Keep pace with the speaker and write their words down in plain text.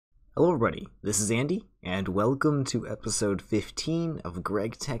Hello everybody, this is Andy, and welcome to episode 15 of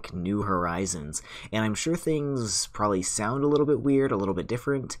Gregtech New Horizons. And I'm sure things probably sound a little bit weird, a little bit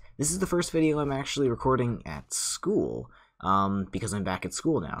different. This is the first video I'm actually recording at school, because I'm back at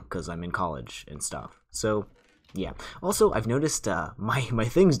school now, because I'm in college and stuff. So, yeah. Also, I've noticed my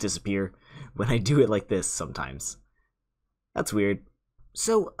things disappear when I do it like this sometimes. That's weird.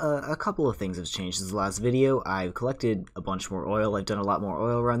 So, a couple of things have changed since the last video. I've collected a bunch more oil, I've done a lot more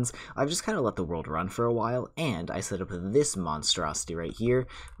oil runs, I've just kind of let the world run for a while, and I set up this monstrosity right here,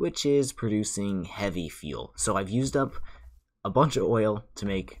 which is producing heavy fuel. So I've used up a bunch of oil to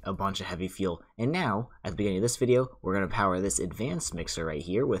make a bunch of heavy fuel, and now, at the beginning of this video, we're going to power this advanced mixer right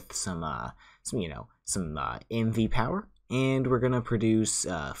here with some MV power, and we're going to produce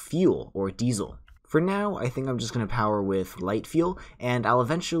fuel, or diesel. For now, I think I'm just going to power with light fuel, and I'll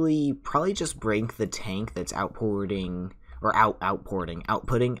eventually probably just break the tank that's outputting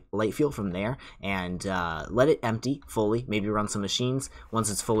light fuel from there, and let it empty fully, maybe run some machines.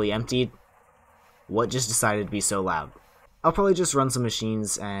 Once it's fully emptied, what just decided to be so loud? I'll probably just run some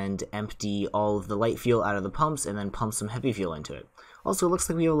machines and empty all of the light fuel out of the pumps, and then pump some heavy fuel into it. Also, it looks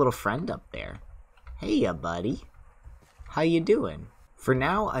like we have a little friend up there. Hey, buddy. How you doing? For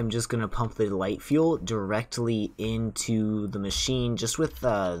now, I'm just going to pump the light fuel directly into the machine just with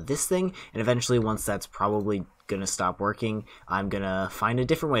this thing, and eventually once that's probably going to stop working, I'm going to find a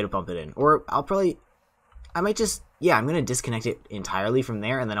different way to pump it in. Or I'm going to disconnect it entirely from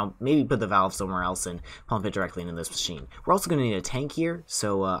there, and then I'll maybe put the valve somewhere else and pump it directly into this machine. We're also going to need a tank here,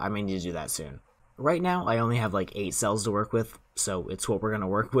 so I may need to do that soon. Right now, I only have like 8 cells to work with, so it's what we're going to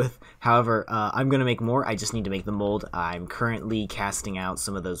work with. However, I'm going to make more. I just need to make the mold. I'm currently casting out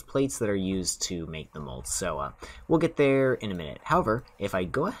some of those plates that are used to make the mold, so we'll get there in a minute. However, if I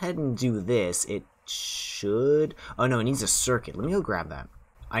go ahead and do this, it should... Oh no, it needs a circuit. Let me go grab that.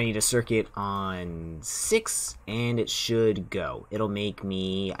 I need a circuit on 6, and it should go. It'll make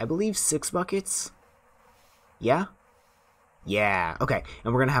me, I believe, 6 buckets. Yeah? Yeah, okay,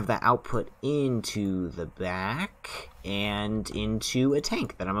 and we're going to have that output into the back and into a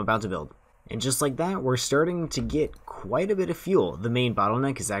tank that I'm about to build. And just like that, we're starting to get quite a bit of fuel. The main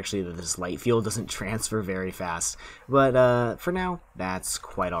bottleneck is actually that this light fuel doesn't transfer very fast, but for now, that's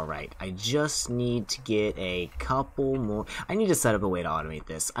quite alright. I just need to get a couple more. I need to set up a way to automate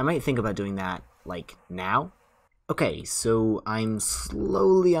this. I might think about doing that, like, now. Okay, so I'm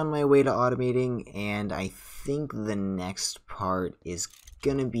slowly on my way to automating, and I think the next part is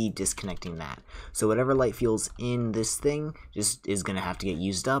gonna be disconnecting that. So whatever light fuel's in this thing just is gonna have to get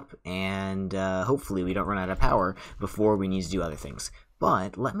used up, and hopefully we don't run out of power before we need to do other things.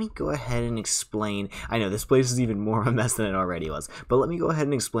 But let me go ahead and explain. I know this place is even more of a mess than it already was, but let me go ahead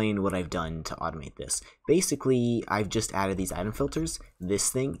and explain what I've done to automate this. Basically, I've just added these item filters.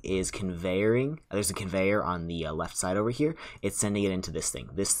 This thing is conveying. There's a conveyor on the left side over here. It's sending it into this thing.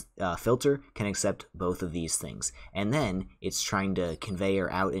 This filter can accept both of these things, and then it's trying to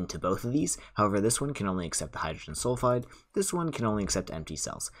conveyor out into both of these. However, this one can only accept the hydrogen sulfide. This one can only accept empty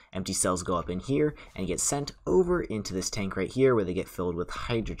cells. Empty cells go up in here and get sent over into this tank right here where they get filled with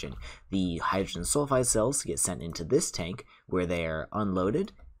hydrogen. The hydrogen sulfide cells get sent into this tank where they are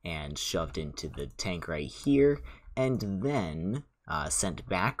unloaded and shoved into the tank right here, and then sent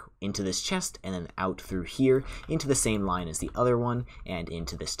back into this chest and then out through here into the same line as the other one and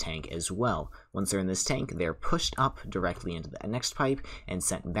into this tank as well. Once they're in this tank, they're pushed up directly into the next pipe and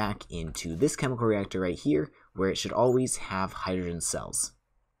sent back into this chemical reactor right here where it should always have hydrogen cells.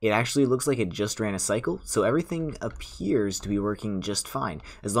 It actually looks like it just ran a cycle, so everything appears to be working just fine.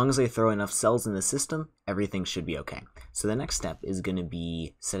 As long as I throw enough cells in the system, everything should be okay. So the next step is going to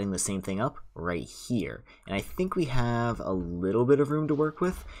be setting the same thing up right here. And I think we have a little bit of room to work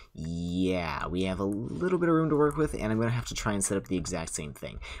with. Yeah, we have a little bit of room to work with, and I'm going to have to try and set up the exact same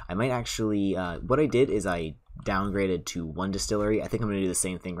thing. I might actually, what I did is I downgraded to 1 distillery. I think I'm going to do the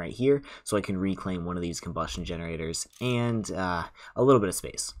same thing right here so I can reclaim one of these combustion generators and a little bit of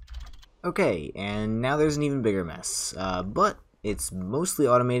space. Okay, and now there's an even bigger mess, but it's mostly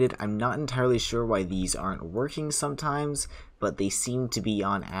automated. I'm not entirely sure why these aren't working sometimes, but they seem to be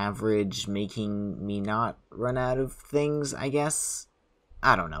on average making me not run out of things, I guess.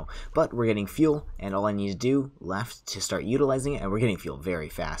 I don't know, but we're getting fuel, and all I need to do left to start utilizing it, and we're getting fuel very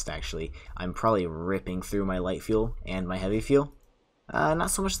fast, actually. I'm probably ripping through my light fuel and my heavy fuel. Not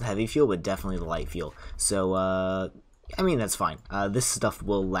so much the heavy fuel, but definitely the light fuel. So, I mean, that's fine. This stuff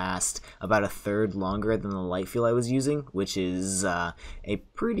will last about 1/3 longer than the light fuel I was using, which is a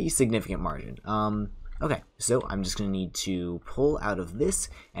pretty significant margin. Okay, so I'm just going to need to pull out of this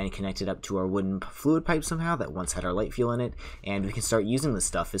and connect it up to our wooden fluid pipe somehow that once had our light fuel in it, and we can start using this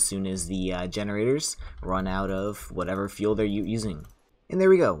stuff as soon as the generators run out of whatever fuel they're using. And there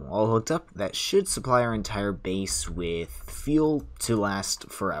we go, all hooked up. That should supply our entire base with fuel to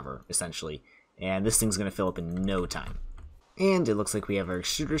last forever, essentially. And this thing's going to fill up in no time. And it looks like we have our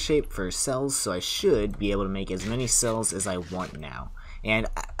extruder shape for cells, so I should be able to make as many cells as I want now. And,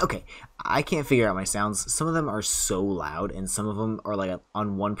 okay, I can't figure out my sounds. Some of them are so loud, and some of them are, like,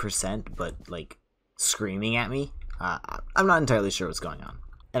 on 1%, but, like, screaming at me. I'm not entirely sure what's going on.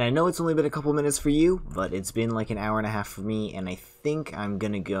 And I know it's only been a couple minutes for you, but it's been like an hour and a half for me, and I think I'm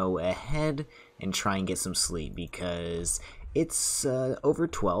gonna go ahead and try and get some sleep, because it's over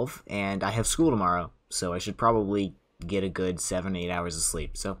 12, and I have school tomorrow, so I should probably get a good 7-8 hours of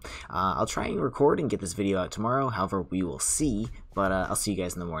sleep. So I'll try and record and get this video out tomorrow. However, we will see, but I'll see you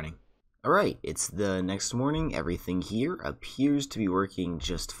guys in the morning. Alright, it's the next morning. Everything here appears to be working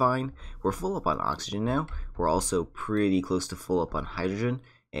just fine. We're full up on oxygen now. We're also pretty close to full up on hydrogen,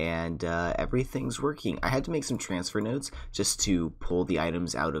 and everything's working. I had to make some transfer nodes just to pull the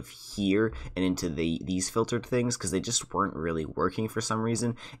items out of here and into these filtered things because they just weren't really working for some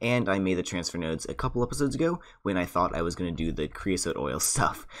reason, and I made the transfer nodes a couple episodes ago when I thought I was going to do the creosote oil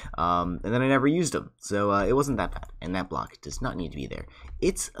stuff, and then I never used them, so it wasn't that bad, and that block does not need to be there.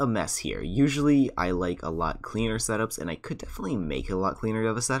 It's a mess here. Usually I like a lot cleaner setups, and I could definitely make a lot cleaner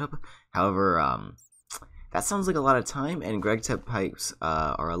of a setup. However, that sounds like a lot of time, and Gregtech pipes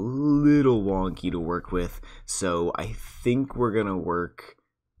are a little wonky to work with, so I think we're gonna we're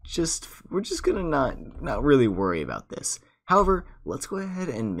just gonna not really worry about this. However, let's go ahead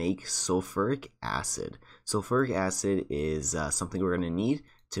and make sulfuric acid. Sulfuric acid is something we're gonna need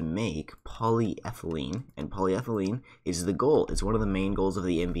to make polyethylene, and polyethylene is the goal. It's one of the main goals of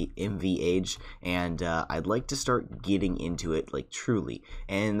the MV age, and I'd like to start getting into it, like, truly.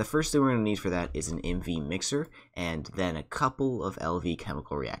 And the first thing we're going to need for that is an MV mixer, and then a couple of LV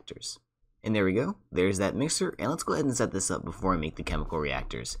chemical reactors. And there we go, there's that mixer, and let's go ahead and set this up before I make the chemical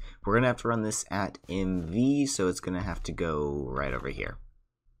reactors. We're going to have to run this at MV, so it's going to have to go right over here.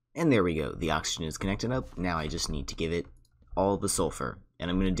 And there we go, the oxygen is connected up. Now I just need to give it all the sulfur, and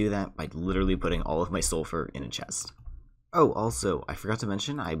I'm going to do that by literally putting all of my sulfur in a chest. Oh, also, I forgot to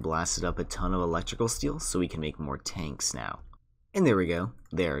mention I blasted up a ton of electrical steel so we can make more tanks now. And there we go,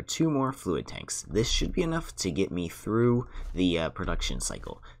 there are 2 more fluid tanks. This should be enough to get me through the production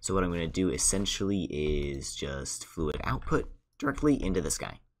cycle. So what I'm going to do essentially is just fluid output directly into this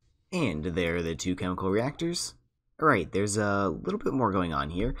guy. And there are the 2 chemical reactors. Alright, there's a little bit more going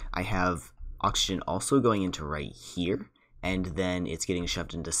on here. I have oxygen also going into right here, and then it's getting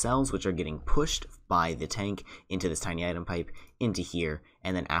shoved into cells, which are getting pushed by the tank into this tiny item pipe into here,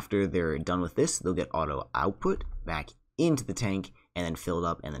 and then after they're done with this, they'll get auto output back into the tank and then filled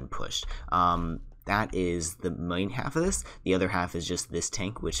up and then pushed. That is the main half of this. The other half is just this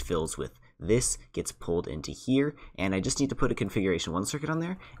tank, which fills with this, gets pulled into here, and I just need to put a configuration 1 circuit on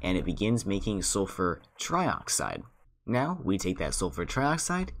there, and it begins making sulfur trioxide. Now we take that sulfur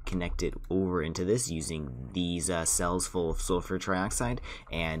trioxide, connect it over into this using these cells full of sulfur trioxide,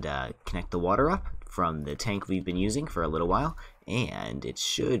 and connect the water up from the tank we've been using for a little while, and it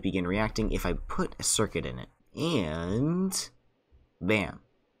should begin reacting if I put a circuit in it. And bam.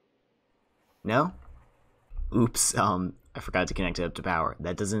 No? Oops, I forgot to connect it up to power.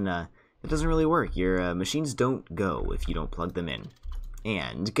 That doesn't really work. Your machines don't go if you don't plug them in.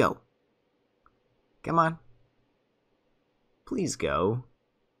 And go. Come on. Please go.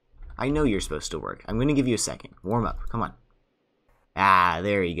 I know you're supposed to work. I'm going to give you a second. Warm up. Come on. Ah,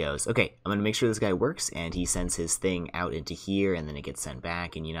 there he goes. Okay, I'm going to make sure this guy works, and he sends his thing out into here, and then it gets sent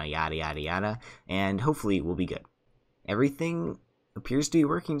back, and, you know, yada, yada, yada. And hopefully we'll be good. Everything appears to be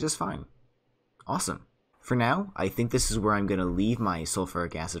working just fine. Awesome. For now, I think this is where I'm going to leave my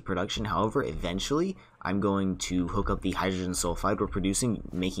sulfuric acid production. However, eventually, I'm going to hook up the hydrogen sulfide we're producing,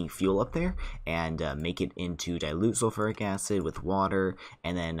 making fuel up there, and make it into dilute sulfuric acid with water,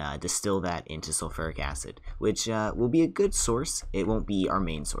 and then distill that into sulfuric acid, which will be a good source. It won't be our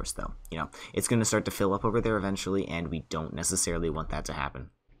main source, though. You know, it's going to start to fill up over there eventually, and we don't necessarily want that to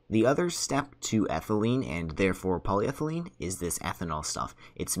happen. The other step to ethylene, and therefore polyethylene, is this ethanol stuff.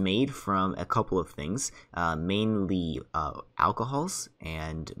 It's made from a couple of things, mainly alcohols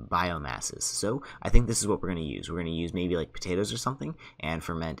and biomasses. So I think this is what we're going to use. We're going to use maybe like potatoes or something and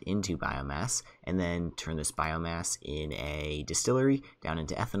ferment into biomass, and then turn this biomass in a distillery down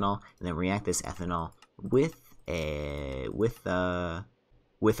into ethanol, and then react this ethanol with our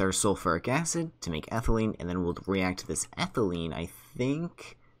sulfuric acid to make ethylene, and then we'll react this ethylene, I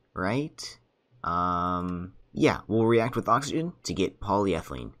think, right? Yeah, we'll react with oxygen to get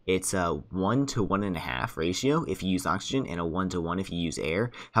polyethylene. It's a 1 to 1.5 ratio if you use oxygen, and a 1 to 1 if you use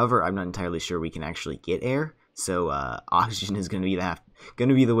air. However, I'm not entirely sure we can actually get air, so oxygen is going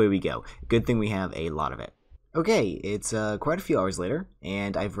to be the way we go. Good thing we have a lot of it. Okay, it's quite a few hours later,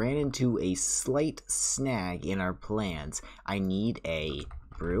 and I've ran into a slight snag in our plans. I need a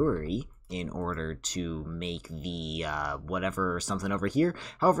brewery in order to make the whatever something over here.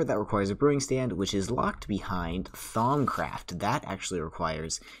 However, that requires a brewing stand, which is locked behind Thaumcraft. That actually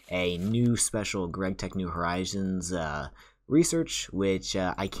requires a new special Gregtech New Horizons research, which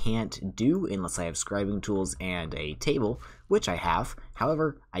I can't do unless I have scribing tools and a table, which I have.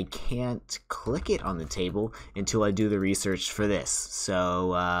 However, I can't click it on the table until I do the research for this,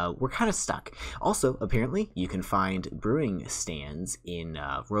 so we're kind of stuck. Also, apparently, you can find brewing stands in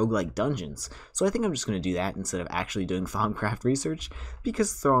roguelike dungeons, so I think I'm just going to do that instead of actually doing Thaumcraft research,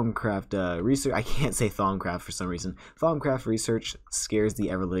 because Thaumcraft research, I can't say Thaumcraft for some reason. Thaumcraft research scares the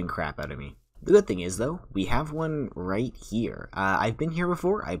ever-living crap out of me. The good thing is, though, we have one right here. I've been here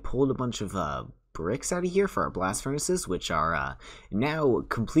before. I pulled a bunch of bricks out of here for our blast furnaces, which are now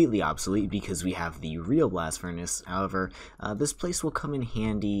completely obsolete because we have the real blast furnace. However, this place will come in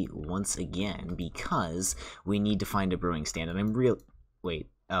handy once again because we need to find a brewing stand, and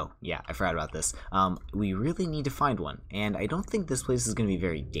oh, yeah, I forgot about this. We really need to find one, and I don't think this place is going to be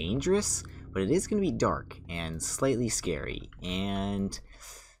very dangerous, but it is going to be dark and slightly scary, and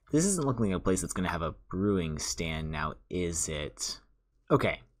this isn't looking like a place that's going to have a brewing stand now, is it?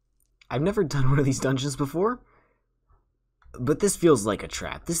 Okay, I've never done one of these dungeons before, but this feels like a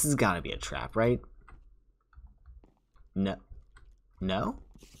trap. This has got to be a trap, right? No? No?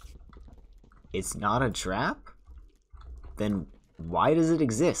 It's not a trap? Then why does it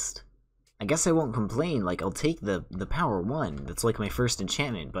exist? I guess I won't complain, like, I'll take the power 1. That's like my first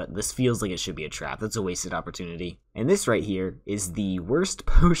enchantment, but this feels like it should be a trap. That's a wasted opportunity. And this right here is the worst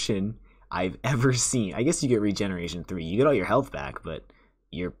potion I've ever seen. I guess you get regeneration 3. You get all your health back, but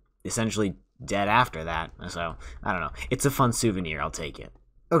you're essentially dead after that. So, I don't know. It's a fun souvenir. I'll take it.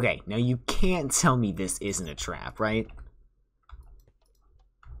 Okay, now you can't tell me this isn't a trap, right?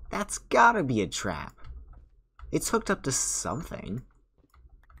 That's gotta be a trap. It's hooked up to something.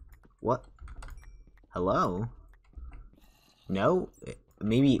 What? Hello? No?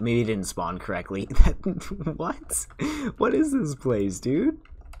 Maybe it didn't spawn correctly. What? What is this place, dude?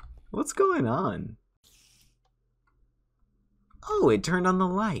 What's going on? Oh, it turned on the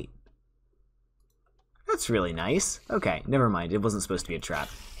light. That's really nice. Okay, never mind. It wasn't supposed to be a trap.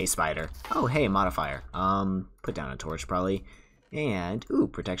 Hey, spider. Oh, hey, modifier. Put down a torch, probably. And, ooh,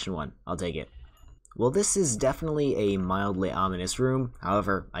 protection 1. I'll take it. Well, this is definitely a mildly ominous room.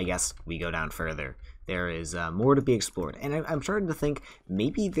 However, I guess we go down further. There is more to be explored. And I'm starting to think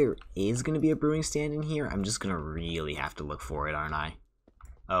maybe there is going to be a brewing stand in here. I'm just going to really have to look for it, aren't I?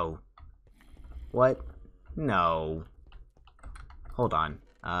 Oh. What? No. Hold on.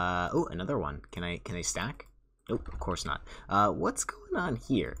 Oh, another one. Can I stack? Nope, of course not. What's going on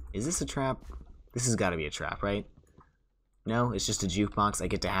here? Is this a trap? This has got to be a trap, right? No, it's just a jukebox. I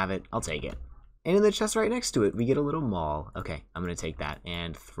get to have it. I'll take it. And in the chest right next to it, we get a little maul. Okay, I'm going to take that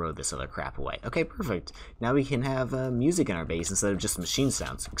and throw this other crap away. Okay, perfect. Now we can have music in our base instead of just machine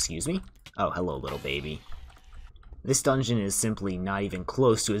sounds. Excuse me? Oh, hello, little baby. This dungeon is simply not even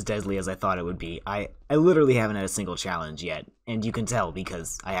close to as deadly as I thought it would be. I literally haven't had a single challenge yet, and you can tell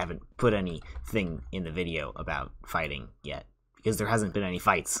because I haven't put anything in the video about fighting yet, because there hasn't been any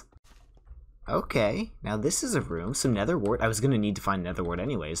fights. Okay, now this is a room, some nether wart. I was going to need to find nether wart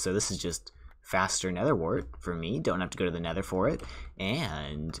anyways, so this is just faster nether wart for me. Don't have to go to the nether for it.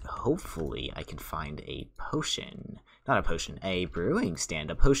 And hopefully I can find a potion. Not a potion, a brewing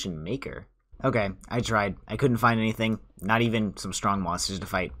stand, a potion maker. Okay, I tried. I couldn't find anything. Not even some strong monsters to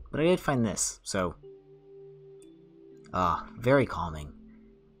fight. But I did find this, so... very calming.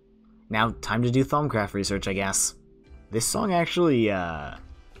 Now, time to do Thaumcraft research, I guess. This song actually, this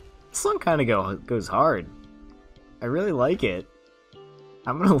song kind of goes hard. I really like it.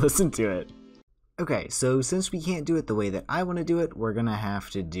 I'm gonna listen to it. Okay, so since we can't do it the way that I want to do it, we're gonna have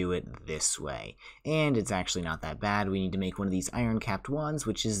to do it this way. And it's actually not that bad. We need to make one of these iron-capped wands,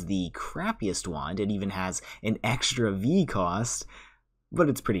 which is the crappiest wand. It even has an extra V cost, but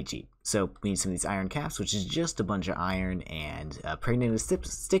it's pretty cheap. So we need some of these iron caps, which is just a bunch of iron and pregnated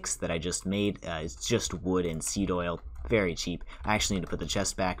sticks that I just made. It's just wood and seed oil. Very cheap. I actually need to put the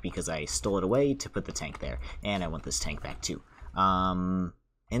chest back because I stole it away to put the tank there. And I want this tank back too.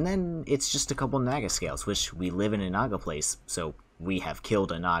 And then it's just a couple Naga scales, which we live in a Naga place, so we have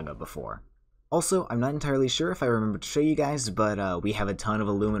killed a Naga before. Also, I'm not entirely sure if I remember to show you guys, but we have a ton of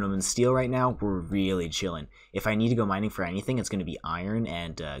aluminum and steel right now. We're really chilling. If I need to go mining for anything, it's going to be iron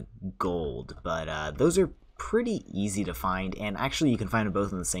and gold, but those are pretty easy to find, and actually you can find them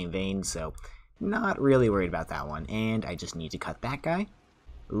both in the same vein, so not really worried about that one. And I just need to cut that guy,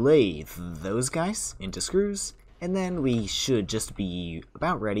 lathe those guys into screws, and then we should just be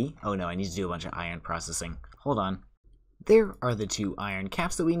about ready. Oh no, I need to do a bunch of iron processing. Hold on. There are the 2 iron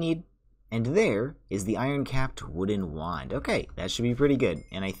caps that we need. And there is the iron-capped wooden wand. Okay, that should be pretty good.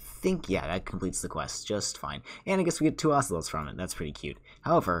 And I think, yeah, that completes the quest just fine. And I guess we get 2 ocelots from it. That's pretty cute.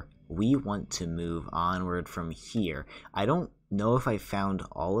 However, we want to move onward from here. I don't know if I found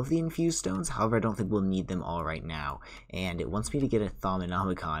all of the infused stones. However, I don't think we'll need them all right now. And it wants me to get a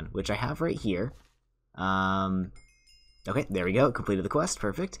Thauminomicon, which I have right here. Okay, there we go. Completed the quest.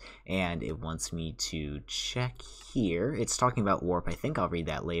 Perfect. And it wants me to check here. It's talking about warp. I think I'll read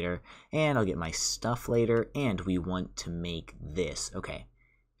that later. And I'll get my stuff later. And we want to make this. Okay.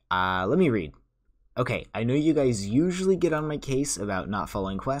 Let me read. Okay, I know you guys usually get on my case about not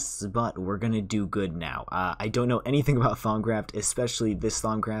following quests, but we're gonna do good now. I don't know anything about Thaumcraft, especially this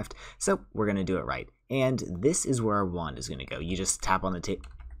Thaumcraft, so we're gonna do it right. And this is where our wand is gonna go. You just tap on the table.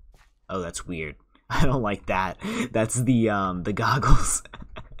 Oh, that's weird. I don't like that. That's the goggles.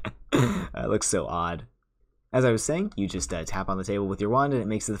 It looks so odd. As I was saying, you just tap on the table with your wand and it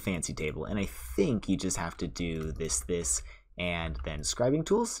makes it the fancy table. And I think you just have to do this, and then scribing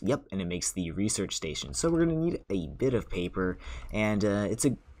tools. Yep, and it makes the research station. So we're gonna need a bit of paper, and it's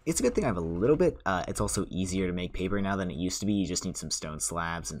a good thing I have a little bit. It's also easier to make paper now than it used to be. You just need some stone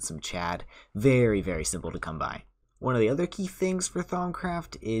slabs and some chad. Very, very simple to come by. One of the other key things for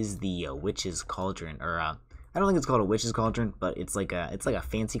Thaumcraft is the witch's cauldron, or I don't think it's called a witch's cauldron, but it's like a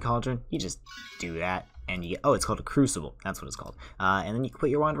fancy cauldron. You just do that, and you get, oh, it's called a crucible. That's what it's called. And then you can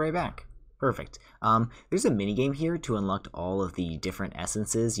put your wand right back. Perfect. There's a mini game here to unlock all of the different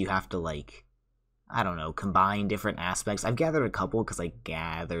essences. You have to, like, I don't know, combine different aspects. I've gathered a couple because I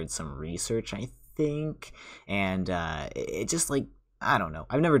gathered some research, I think, and it just, like, I don't know.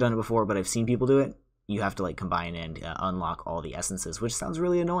 I've never done it before, but I've seen people do it. You have to, like, combine and unlock all the essences, which sounds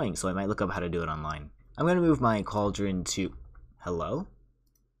really annoying, so I might look up how to do it online. I'm going to move my cauldron to... Hello?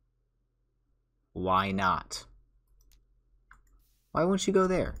 Why not? Why won't you go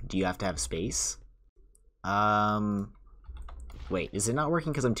there? Do you have to have space? Wait, is it not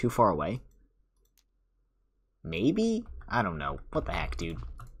working because I'm too far away? Maybe? I don't know. What the heck, dude?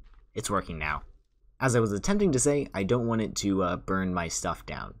 It's working now. As I was attempting to say, I don't want it to burn my stuff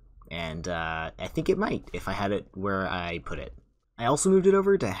down. And I think it might if I had it where I put it. I also moved it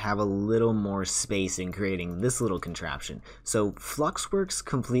over to have a little more space in creating this little contraption. So Flux works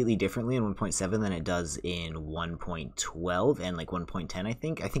completely differently in 1.7 than it does in 1.12 and like 1.10, I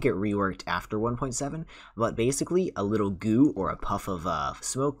think. I think it reworked after 1.7, but basically a little goo or a puff of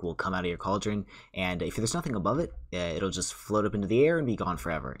smoke will come out of your cauldron, and if there's nothing above it, it'll just float up into the air and be gone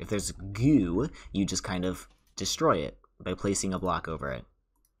forever. If there's goo, you just kind of destroy it by placing a block over it.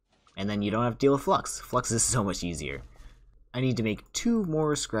 And then you don't have to deal with Flux. Flux is so much easier. I need to make 2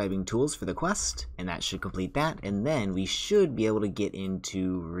 more scribing tools for the quest, and that should complete that, and then we should be able to get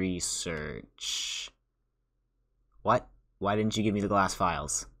into research. What? Why didn't you give me the glass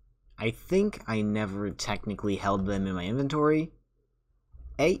files? I think I never technically held them in my inventory.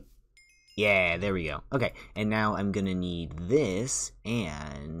 Hey? Yeah, there we go. Okay, and now I'm gonna need this,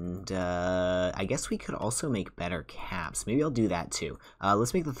 and I guess we could also make better caps. Maybe I'll do that too.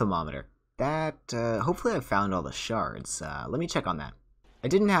 Let's make the thermometer. That, hopefully I found all the shards. Let me check on that. I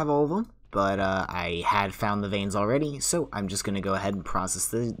didn't have all of them, but I had found the veins already, so I'm just going to go ahead and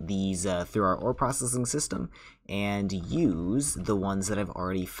process these through our ore processing system and use the ones that I've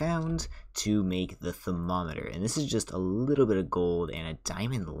already found to make the thermometer. And this is just a little bit of gold and a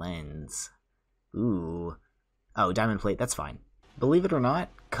diamond lens. Ooh. Oh, diamond plate, that's fine. Believe it or not,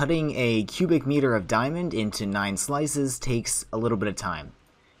 cutting a cubic meter of diamond into 9 slices takes a little bit of time.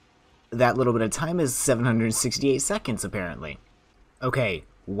 That little bit of time is 768 seconds, apparently. Okay,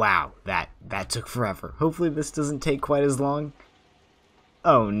 wow, that took forever. Hopefully this doesn't take quite as long.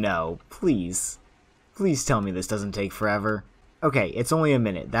 Oh no, please. Please tell me this doesn't take forever. Okay, it's only a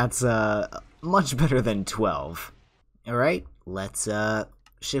minute. That's, much better than 12. Alright, let's,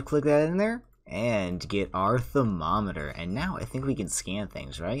 shift-click that in there, and get our thermometer. And now I think we can scan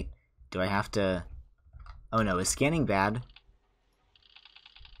things, right? Do I have to... Oh no, is scanning bad?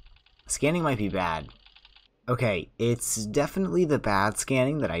 Scanning might be bad. Okay, it's definitely the bad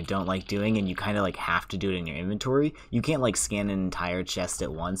scanning that I don't like doing, and you kind of like have to do it in your inventory. You can't like scan an entire chest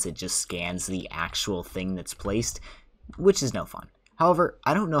at once, it just scans the actual thing that's placed, which is no fun. However,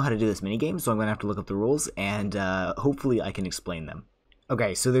 I don't know how to do this minigame, so I'm going to have to look up the rules, and hopefully I can explain them.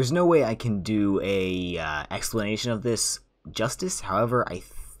 Okay, so there's no way I can do a explanation of this justice. However, I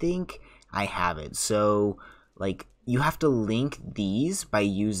think I have it. So, like, you have to link these by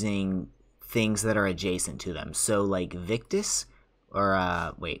using things that are adjacent to them. So, like, Victus,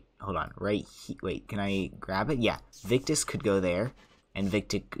 or, wait, hold on, wait, can I grab it? Yeah, Victus could go there, and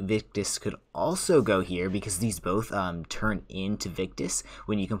Victus could also go here, because these both turn into Victus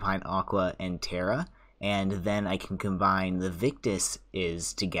when you combine Aqua and Terra. And then I can combine the Victus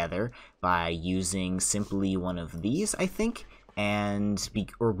is together by using simply one of these, I think, and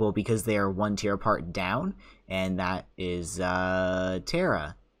because they are 1 tier apart down, and that is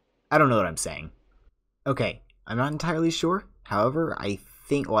Terra. I don't know what I'm saying. Okay, I'm not entirely sure. However, I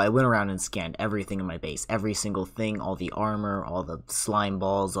think, well, I went around and scanned everything in my base, every single thing, all the armor, all the slime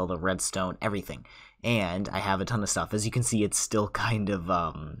balls, all the redstone, everything, and I have a ton of stuff. As you can see, it's still kind of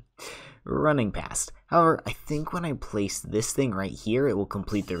running past. However, I think when I place this thing right here, it will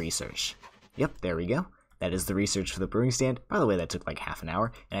complete the research. Yep, there we go. That is the research for the brewing stand. By the way, that took like half an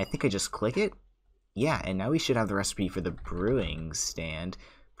hour, and I think I just click it. Yeah, and now we should have the recipe for the brewing stand.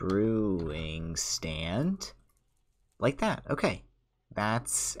 Brewing stand. Like that. Okay.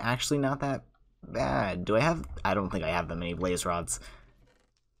 That's actually not that bad. I don't think I have that many blaze rods.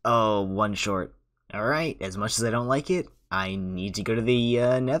 Oh, 1 short. Alright, as much as I don't like it, I need to go to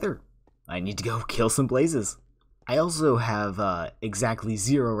the nether. I need to go kill some blazes. I also have exactly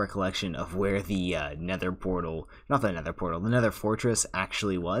 0 recollection of where the nether portal, not the nether portal, the nether fortress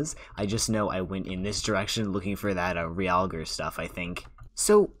actually was. I just know I went in this direction looking for that realgar stuff, I think.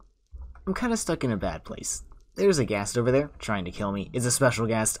 So, I'm kind of stuck in a bad place. There's a ghast over there trying to kill me. It's a special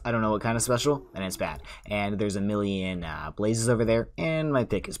ghast. I don't know what kind of special, and it's bad. And there's a million blazes over there, and my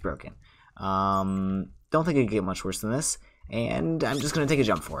pick is broken. Don't think it could get much worse than this, and I'm just going to take a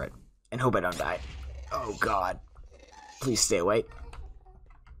jump for it. And hope I don't die. Oh god. Please stay away.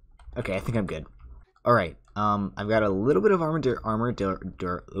 Okay, I think I'm good. Alright, I've got a little bit of armor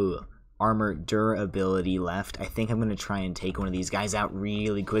durability left. I think I'm going to try and take one of these guys out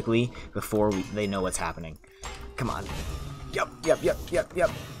really quickly before they know what's happening. Come on. Yep.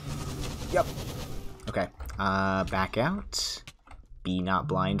 Okay, back out. Be not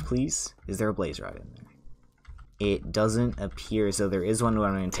blind, please. Is there a blaze rod in there? It doesn't appear as though there is one, but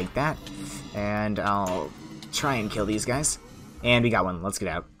I'm going to take that, and I'll try and kill these guys. And we got one. Let's get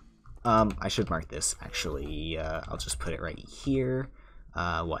out. I should mark this, actually. I'll just put it right here.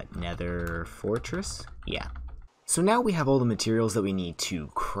 What? Nether Fortress? Yeah. So now we have all the materials that we need to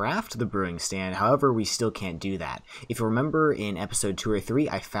craft the brewing stand. However, we still can't do that. If you remember in episode 2 or 3,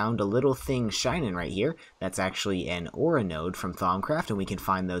 I found a little thing shining right here. That's actually an aura node from Thaumcraft, and we can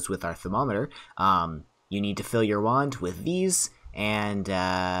find those with our thermometer. You need to fill your wand with these, and,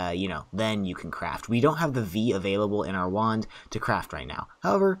 you know, then you can craft. We don't have the V available in our wand to craft right now.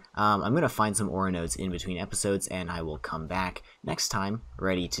 However, I'm going to find some aura nodes in between episodes, and I will come back next time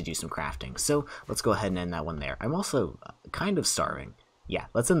ready to do some crafting. So let's go ahead and end that one there. I'm also kind of starving. Yeah,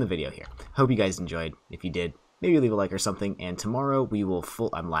 let's end the video here. Hope you guys enjoyed. If you did, maybe leave a like or something, and tomorrow we will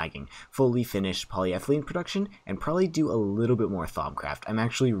fully finish polyethylene production and probably do a little bit more Thaumcraft. I'm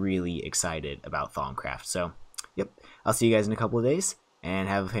actually really excited about Thaumcraft, so yep, I'll see you guys in a couple of days, and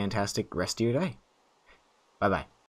have a fantastic rest of your day. Bye-bye.